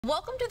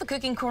Welcome to the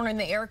Cooking Corner in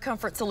the Air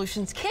Comfort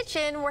Solutions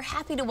kitchen. We're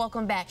happy to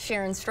welcome back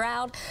Sharon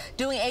Stroud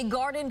doing a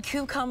garden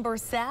cucumber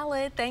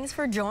salad. Thanks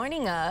for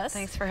joining us.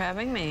 Thanks for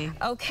having me.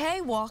 Okay,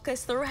 walk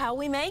us through how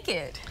we make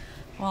it.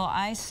 Well,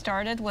 I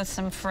started with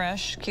some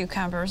fresh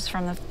cucumbers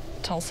from the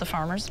Tulsa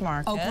Farmers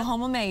Market.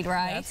 Oklahoma made,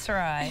 right? That's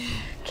right.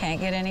 Can't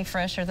get any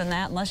fresher than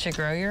that unless you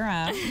grow your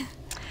own.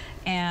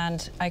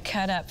 And I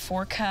cut up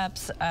 4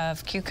 cups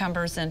of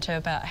cucumbers into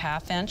about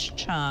 1/2-inch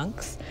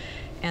chunks.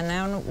 And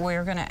then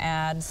we're going to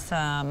add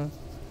some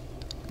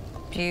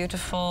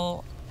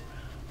beautiful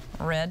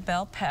red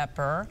bell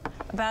pepper,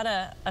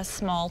 about a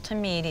small to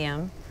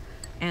medium.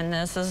 And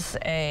this is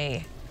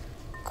a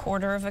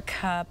 1/4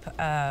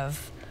 cup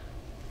of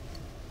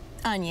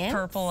onions.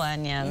 Purple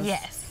onions.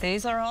 Yes.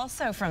 These are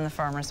also from the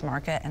farmer's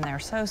market, and they're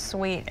so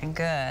sweet and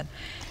good.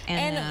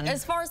 And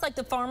as far as like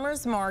the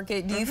farmer's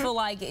market, do you feel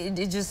like it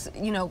just,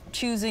 you know,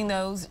 choosing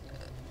those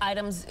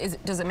items,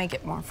 does it make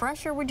it more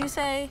fresher, would you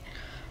say?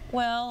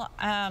 Well,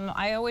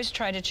 I always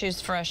try to choose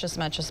fresh as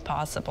much as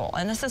possible.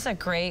 And this is a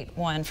great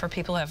one for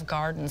people who have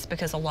gardens,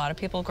 because a lot of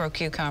people grow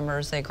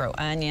cucumbers, they grow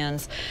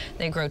onions,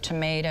 they grow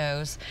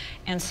tomatoes.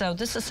 And so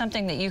this is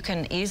something that you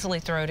can easily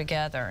throw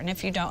together. And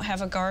if you don't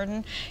have a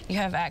garden, you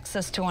have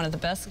access to one of the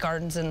best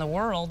gardens in the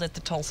world at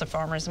the Tulsa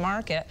Farmers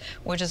Market,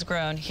 which is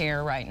grown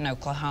here right in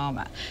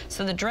Oklahoma.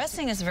 So the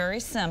dressing is very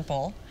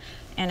simple.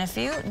 And if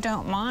you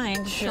don't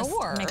mind just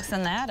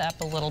mixing that up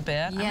a little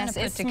bit, yes,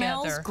 it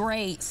smells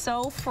great,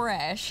 so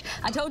fresh.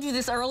 I told you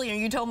this earlier,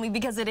 you told me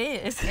because it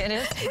is. It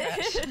is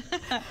fresh.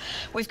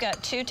 We've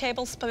got 2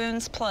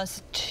 tablespoons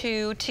plus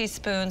 2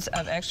 teaspoons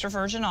of extra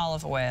virgin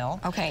olive oil.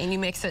 Okay, and you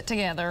mix it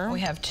together. We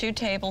have 2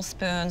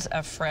 tablespoons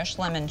of fresh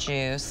lemon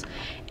juice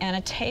and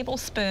a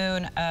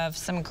tablespoon of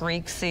some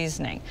Greek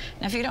seasoning.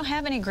 Now, if you don't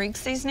have any Greek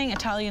seasoning,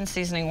 Italian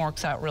seasoning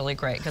works out really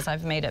great because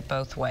I've made it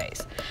both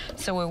ways.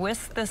 So we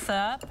whisk this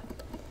up.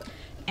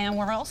 And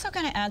we're also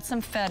going to add some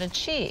feta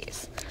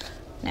cheese.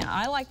 Now,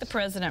 I like the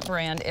President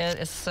brand. It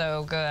is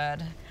so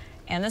good.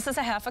 And this is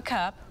a 1/2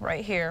 cup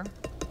right here.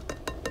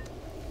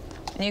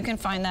 And you can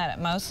find that at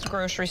most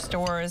grocery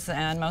stores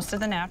and most of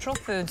the natural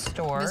food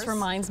stores. This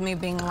reminds me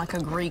of being like a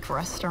Greek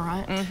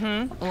restaurant.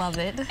 Love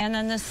it. And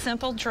then this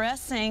simple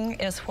dressing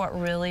is what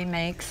really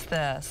makes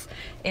this.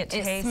 It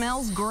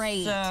smells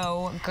great.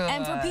 So good.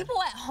 And for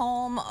people at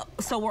home,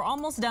 so we're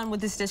almost done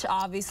with this dish,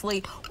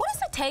 obviously. What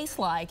does it taste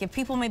like? If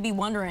people may be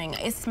wondering,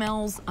 it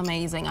smells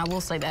amazing. I will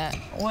say that.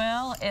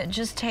 Well, it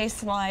just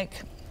tastes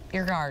like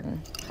your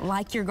garden.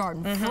 Like your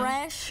garden.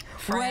 Fresh,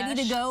 ready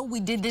to go. We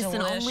did this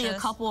in only a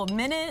couple of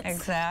minutes.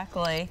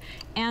 Exactly.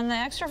 And the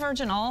extra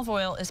virgin olive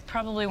oil is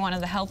probably one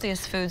of the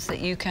healthiest foods that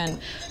you can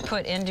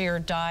put into your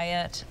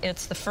diet.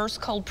 It's the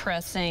first cold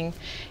pressing.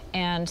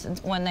 And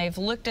when they've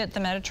looked at the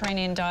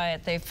Mediterranean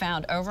diet, they've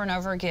found over and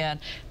over again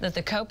that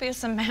the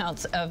copious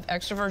amounts of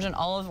extra virgin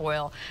olive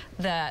oil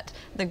that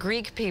the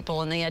Greek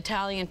people and the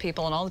Italian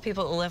people and all the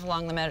people that live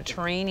along the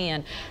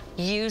Mediterranean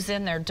use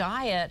in their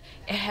diet,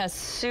 it has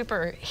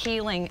super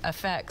healing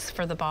effects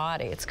for the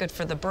body. It's good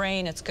for the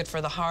brain, it's good for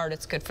the heart,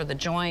 it's good for the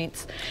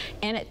joints,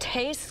 and it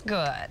tastes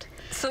good.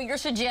 So you're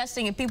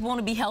suggesting if people want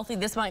to be healthy,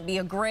 this might be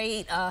a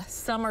great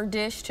summer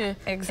dish to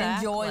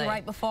enjoy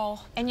right before.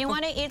 And you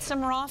want to eat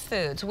some raw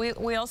foods.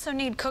 We also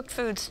need cooked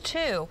foods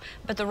too,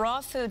 but the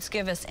raw foods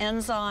give us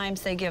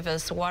enzymes, they give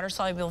us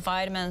water-soluble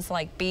vitamins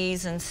like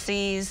B's and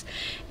C's,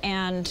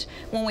 and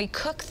when we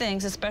cook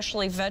things,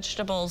 especially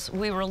vegetables,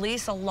 we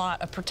release a lot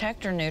of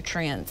protector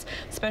nutrients,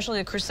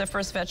 especially the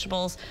cruciferous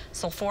vegetables,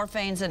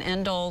 sulforaphanes and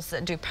indoles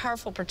that do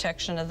powerful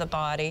protection of the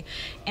body.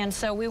 And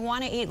so we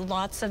want to eat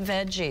lots of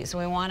veggies.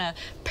 We want to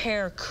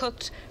pair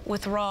cooked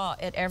with raw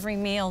at every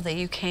meal that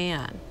you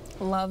can.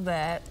 Love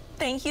that.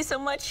 Thank you so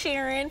much,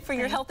 Sharon, for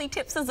your healthy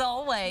tips as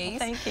always. Well,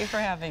 thank you for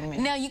having me.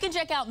 Now, you can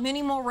check out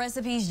many more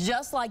recipes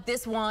just like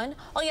this one.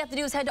 All you have to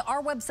do is head to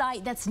our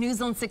website. That's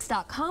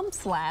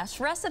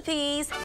newszone6.com/recipes.